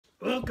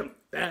Welcome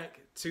back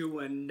to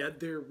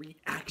another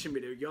reaction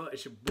video, y'all.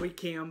 It's your boy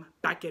Cam,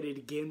 back at it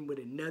again with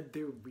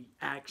another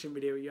reaction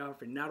video, y'all.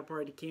 For not a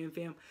part of the Cam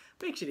fam,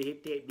 make sure to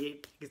hit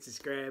that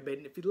subscribe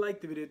button. If you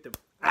like the video, hit the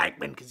like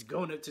button, because you're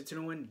going up to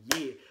 21.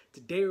 Yeah,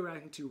 today we're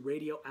reacting to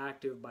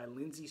Radioactive by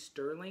Lindsey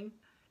Stirling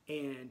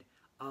and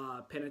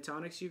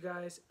Pentatonix, you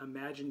guys.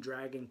 Imagine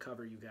Dragon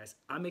cover, you guys.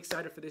 I'm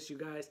excited for this, you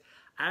guys.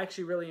 I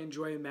actually really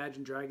enjoy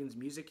Imagine Dragons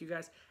music, you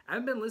guys.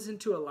 I've been listening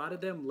to a lot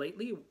of them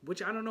lately,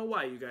 which I don't know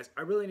why, you guys.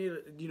 I really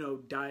need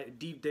to, dive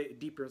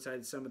deeper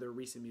inside some of their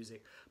recent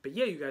music. But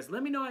yeah, you guys,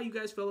 let me know how you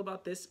guys feel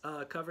about this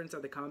cover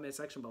inside the comment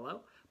section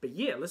below. But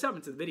yeah, let's hop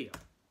into the video.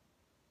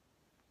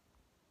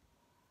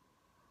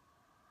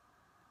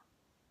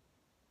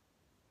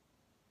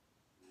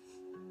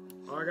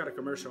 Oh, I got a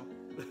commercial.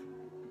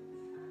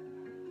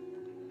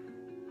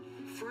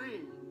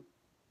 Free.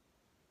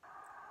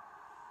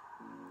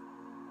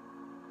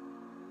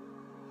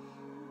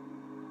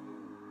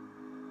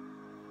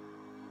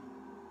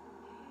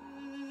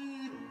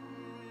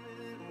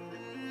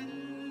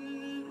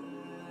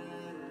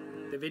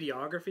 The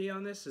videography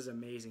on this is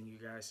amazing, you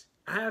guys.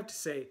 I have to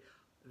say,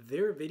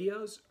 their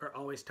videos are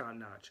always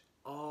top-notch.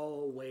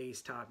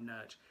 Always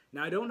top-notch.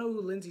 Now, I don't know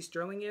who Lindsey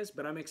Stirling is,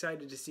 but I'm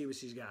excited to see what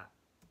she's got.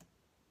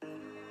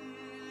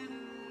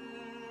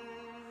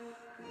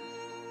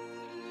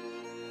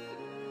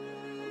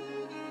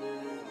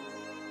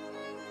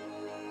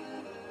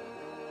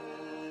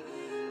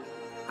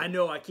 I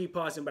know I keep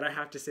pausing, but I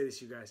have to say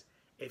this, you guys.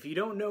 If you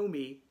don't know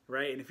me,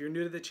 right, and if you're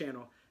new to the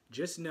channel,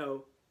 just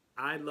know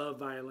I love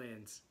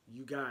violins.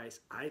 You guys,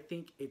 I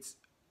think it's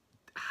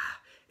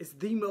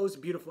the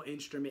most beautiful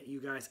instrument, you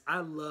guys. I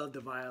love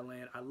the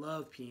violin. I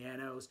love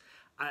pianos.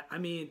 I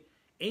mean,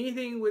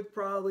 anything with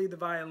probably the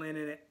violin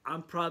in it,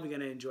 I'm probably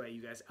going to enjoy it,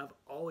 you guys. I've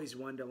always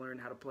wanted to learn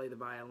how to play the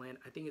violin.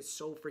 I think it's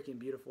so freaking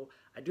beautiful.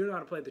 I do know how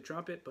to play the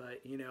trumpet,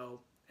 but,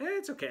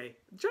 it's okay.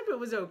 The trumpet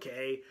was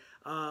okay.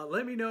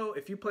 Let me know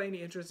if you play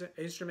any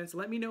instruments.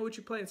 Let me know what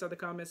you play inside the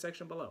comment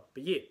section below.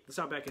 But yeah, let's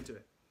hop back into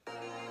it.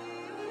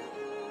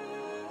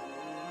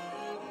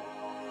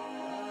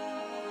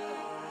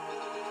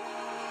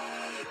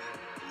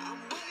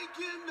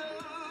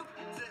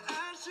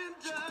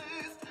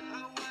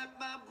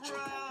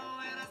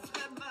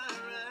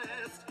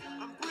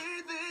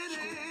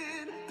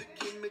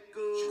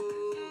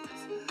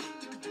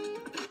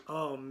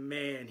 Oh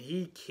man,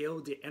 he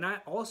killed it. And I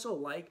also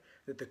like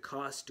that the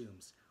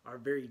costumes are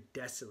very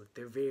desolate.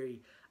 They're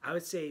very, I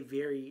would say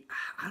very,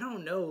 I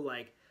don't know,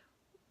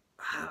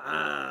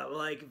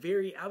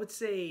 very, I would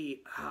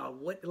say,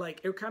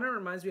 it kind of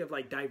reminds me of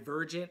like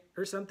Divergent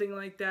or something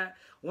like that.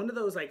 One of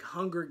those like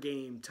Hunger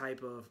Game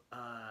type of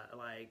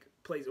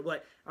plays.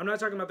 Like, I'm not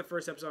talking about the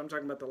first episode, I'm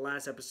talking about the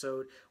last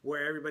episode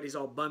where everybody's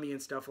all bummy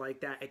and stuff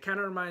like that. It kind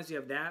of reminds me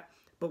of that,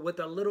 but with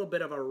a little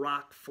bit of a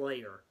rock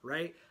flair,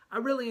 right? I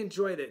really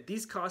enjoyed it.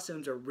 These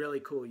costumes are really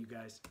cool, you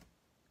guys.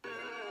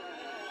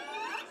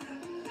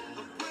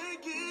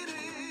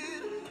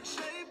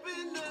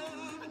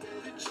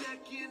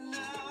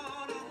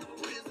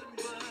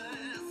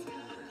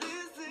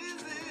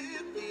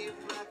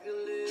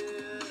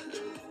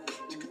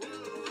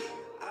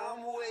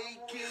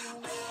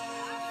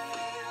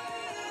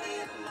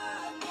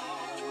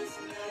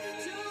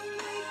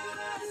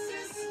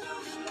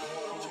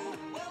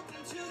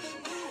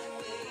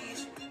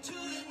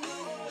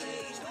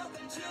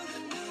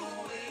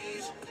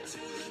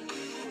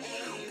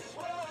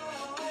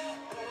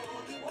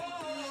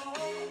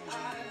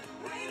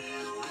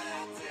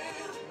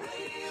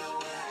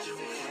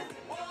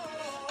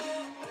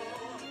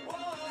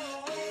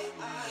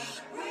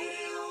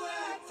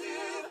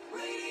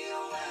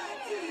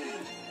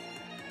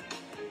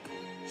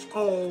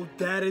 Oh,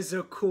 that is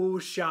a cool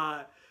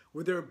shot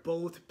where they're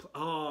both,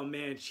 oh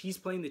man, she's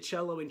playing the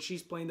cello and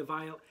she's playing the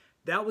violin.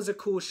 That was a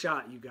cool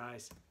shot, you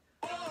guys.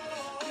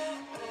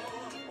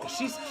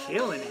 She's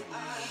killing it.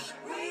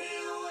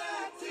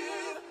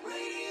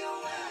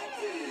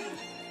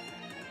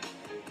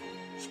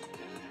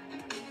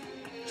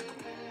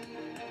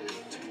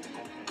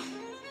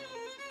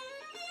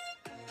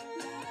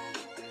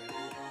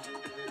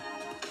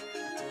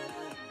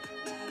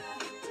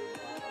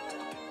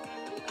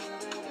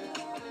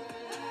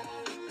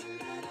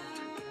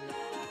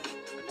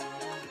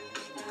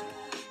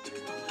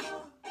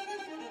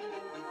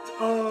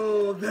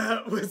 Oh,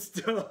 that was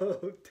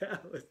dope.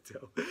 That was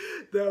dope.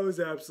 That was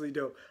absolutely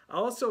dope. I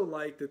also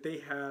like that they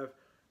have,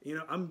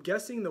 I'm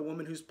guessing the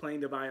woman who's playing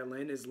the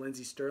violin is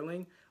Lindsey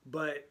Stirling,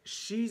 but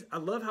I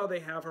love how they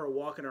have her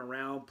walking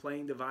around,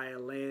 playing the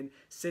violin,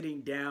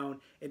 sitting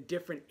down in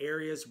different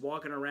areas,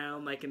 walking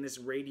around like in this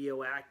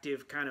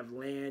radioactive kind of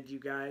land, you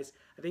guys.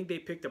 I think they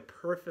picked a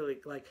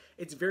perfect,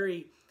 it's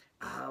very,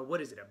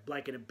 what is it,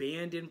 like an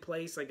abandoned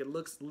place? Like it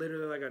looks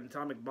literally like an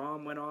atomic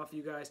bomb went off,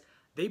 you guys.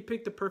 They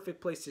picked the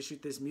perfect place to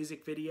shoot this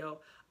music video.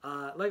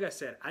 Like I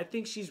said, I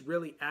think she's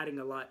really adding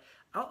a lot.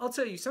 I'll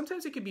tell you,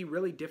 sometimes it can be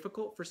really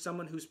difficult for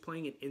someone who's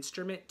playing an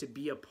instrument to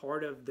be a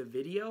part of the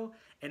video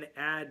and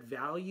add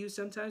value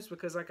sometimes,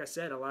 because like I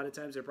said, a lot of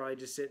times they're probably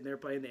just sitting there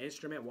playing the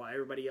instrument while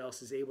everybody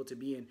else is able to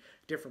be in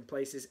different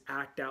places,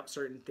 act out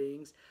certain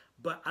things.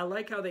 But I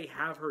like how they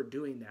have her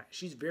doing that.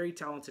 She's very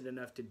talented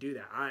enough to do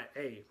that.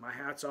 Hey, my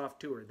hat's off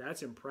to her.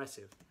 That's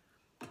impressive.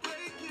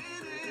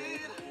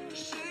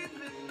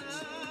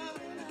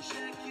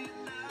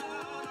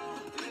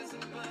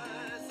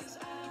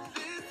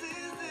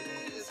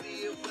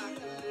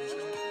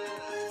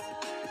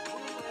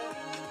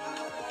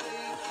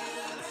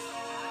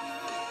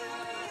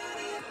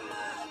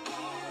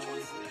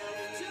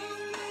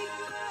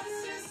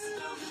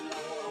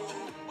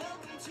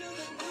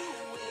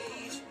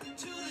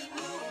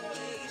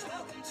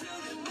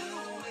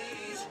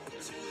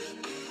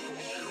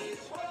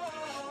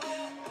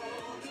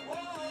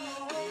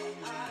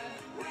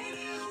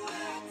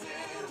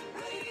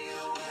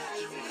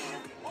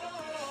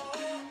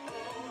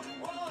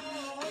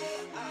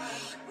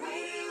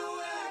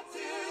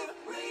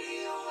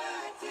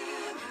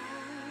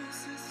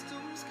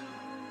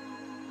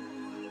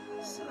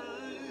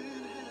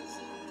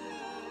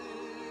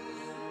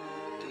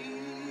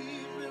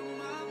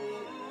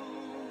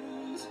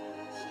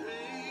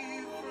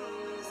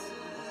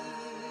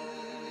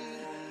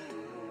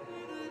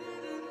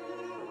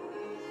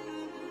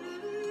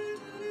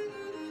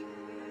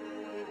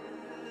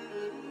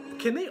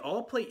 Can they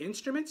all play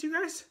instruments, you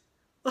guys?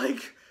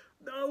 Like,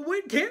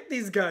 what can't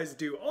these guys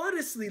do?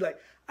 Honestly, like,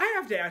 I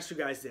have to ask you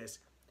guys this.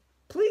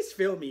 Please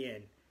fill me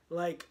in.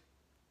 Like,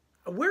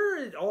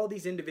 where are all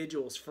these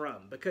individuals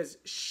from? Because,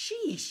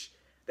 sheesh,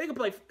 they can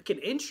play fucking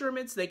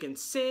instruments, they can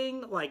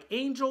sing like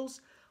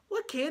angels.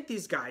 What can't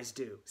these guys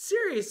do?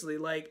 Seriously,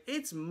 like,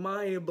 it's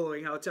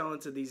mind-blowing how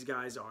talented these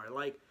guys are.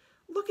 Like,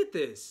 look at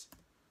this.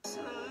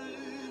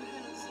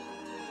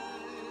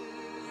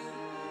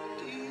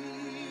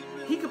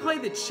 He could play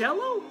the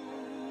cello?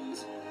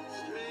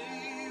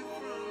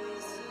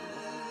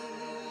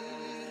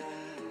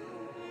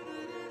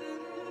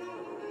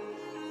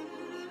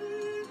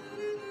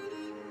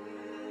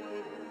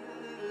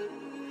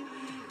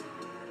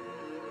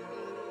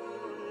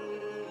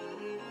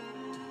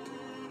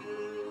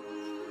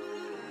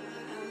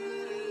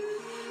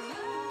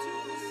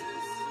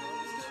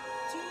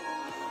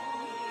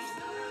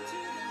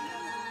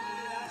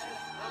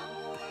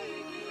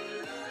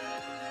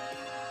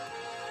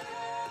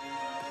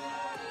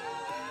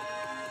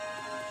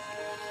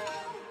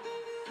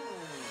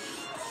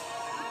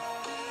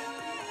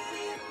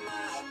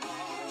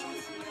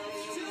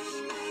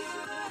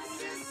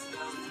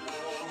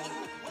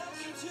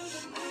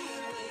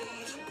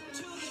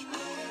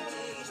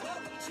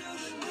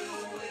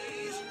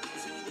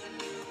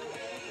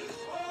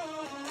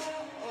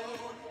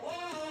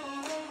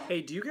 Hey,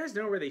 do you guys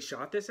know where they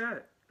shot this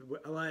at?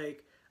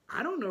 Like,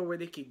 I don't know where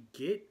they could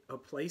get a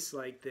place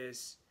like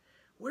this.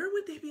 Where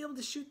would they be able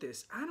to shoot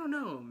this? I don't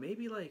know.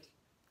 Maybe like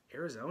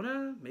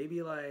Arizona?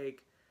 Maybe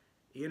like,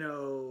 you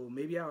know,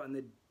 maybe out in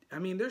the... I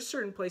mean, there's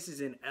certain places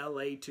in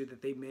LA too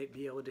that they may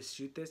be able to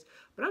shoot this.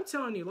 But I'm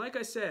telling you, like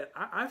I said,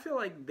 I feel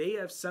like they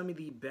have some of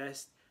the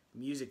best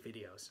music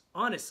videos.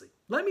 Honestly.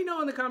 Let me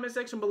know in the comment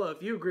section below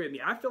if you agree with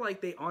me. I feel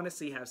like they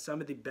honestly have some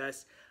of the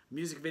best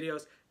music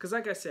videos. Because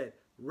like I said,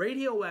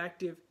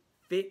 Radioactive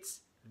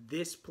fits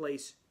this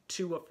place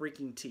to a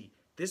freaking T.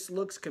 This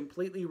looks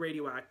completely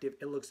radioactive.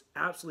 It looks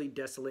absolutely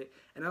desolate.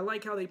 And I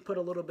like how they put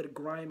a little bit of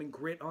grime and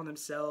grit on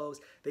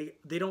themselves.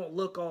 They don't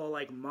look all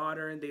like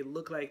modern. They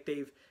look like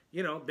they've,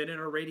 you know, been in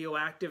a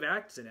radioactive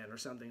accident or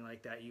something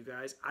like that, you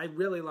guys. I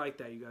really like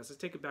that, you guys.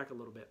 Let's take it back a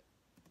little bit.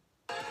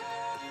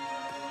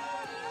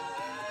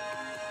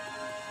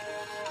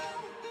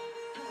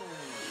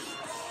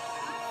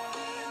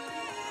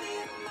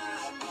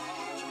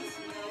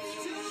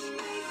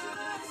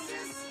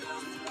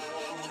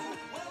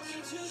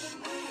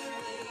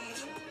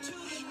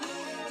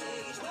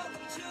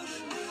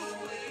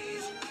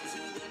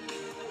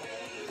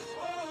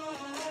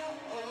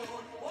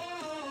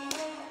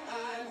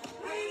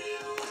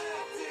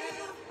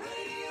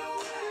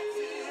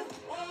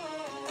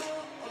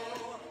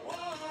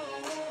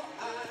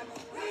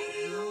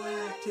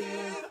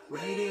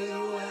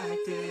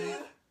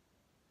 Radioactive.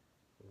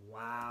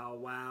 Wow,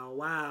 wow,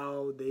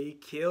 wow. They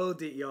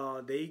killed it,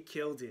 y'all. They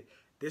killed it.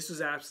 This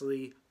was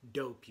absolutely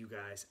dope, you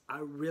guys. I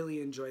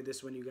really enjoyed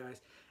this one, you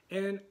guys.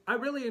 And I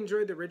really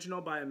enjoyed the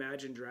original by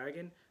Imagine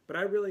Dragon, but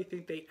I really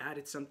think they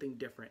added something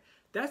different.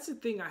 That's the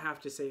thing I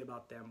have to say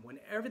about them.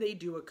 Whenever they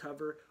do a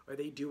cover or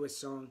they do a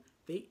song,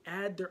 they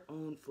add their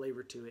own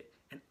flavor to it.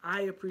 And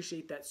I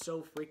appreciate that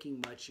so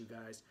freaking much, you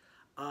guys.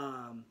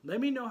 Let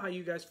me know how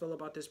you guys feel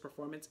about this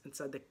performance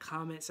inside the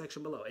comment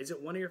section below. Is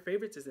it one of your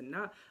favorites? Is it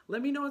not?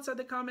 Let me know inside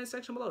the comment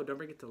section below. Don't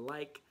forget to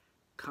like,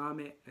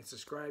 comment, and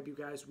subscribe, you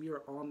guys. We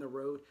are on the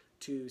road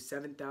to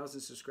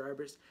 7,000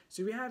 subscribers.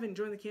 So if you haven't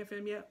joined the Cam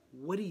Fam yet,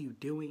 what are you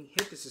doing?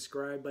 Hit the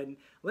subscribe button.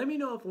 Let me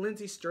know if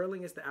Lindsey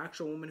Stirling is the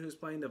actual woman who's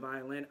playing the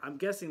violin. I'm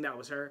guessing that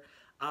was her.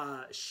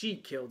 She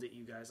killed it,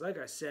 you guys. Like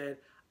I said,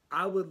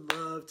 I would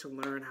love to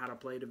learn how to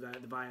play the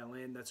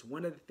violin. That's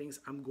one of the things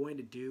I'm going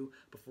to do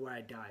before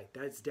I die.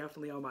 That's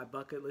definitely on my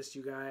bucket list,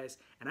 you guys.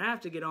 And I have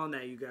to get on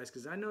that, you guys,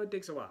 because I know it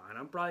takes a while, and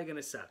I'm probably going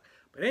to suck.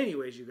 But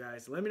anyways, you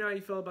guys, let me know how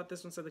you feel about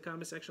this one in the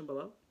comment section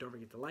below. Don't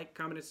forget to like,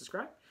 comment, and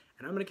subscribe.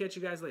 And I'm going to catch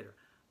you guys later.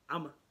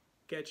 I'm going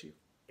to catch you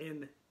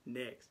in the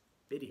next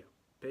video.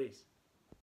 Peace.